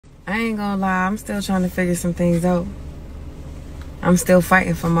I ain't gonna lie, I'm still trying to figure some things out. I'm still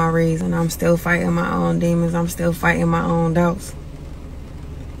fighting for my reason. I'm still fighting my own demons. I'm still fighting my own doubts.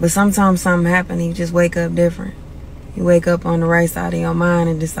 But sometimes something happens and you just wake up different. You wake up on the right side of your mind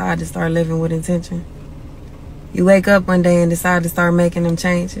and decide to start living with intention. You wake up one day and decide to start making them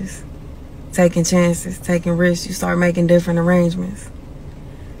changes. Taking chances, taking risks. You start making different arrangements.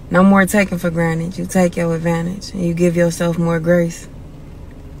 No more taking for granted. You take your advantage and you give yourself more grace.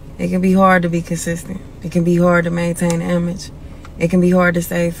 It can be hard to be consistent. It can be hard to maintain an image. It can be hard to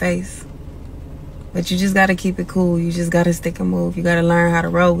save face. But you just gotta keep it cool. You just gotta stick and move. You gotta learn how to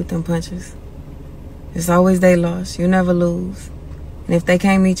roll with them punches. It's always they loss. You never lose. And if they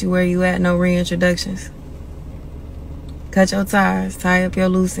can't meet you where you at, no reintroductions. Cut your ties. Tie up your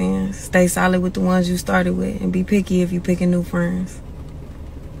loose ends. Stay solid with the ones you started with. And be picky if you picking new friends.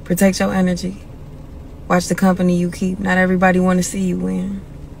 Protect your energy. Watch the company you keep. Not everybody want to see you win.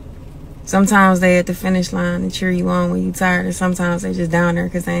 Sometimes they at the finish line and cheer you on when you tired, and sometimes they just down there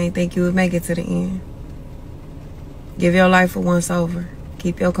because they ain't think you would make it to the end. Give your life a once over.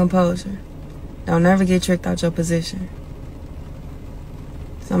 Keep your composure. Don't ever get tricked out your position.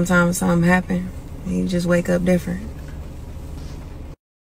 Sometimes something happen and you just wake up different.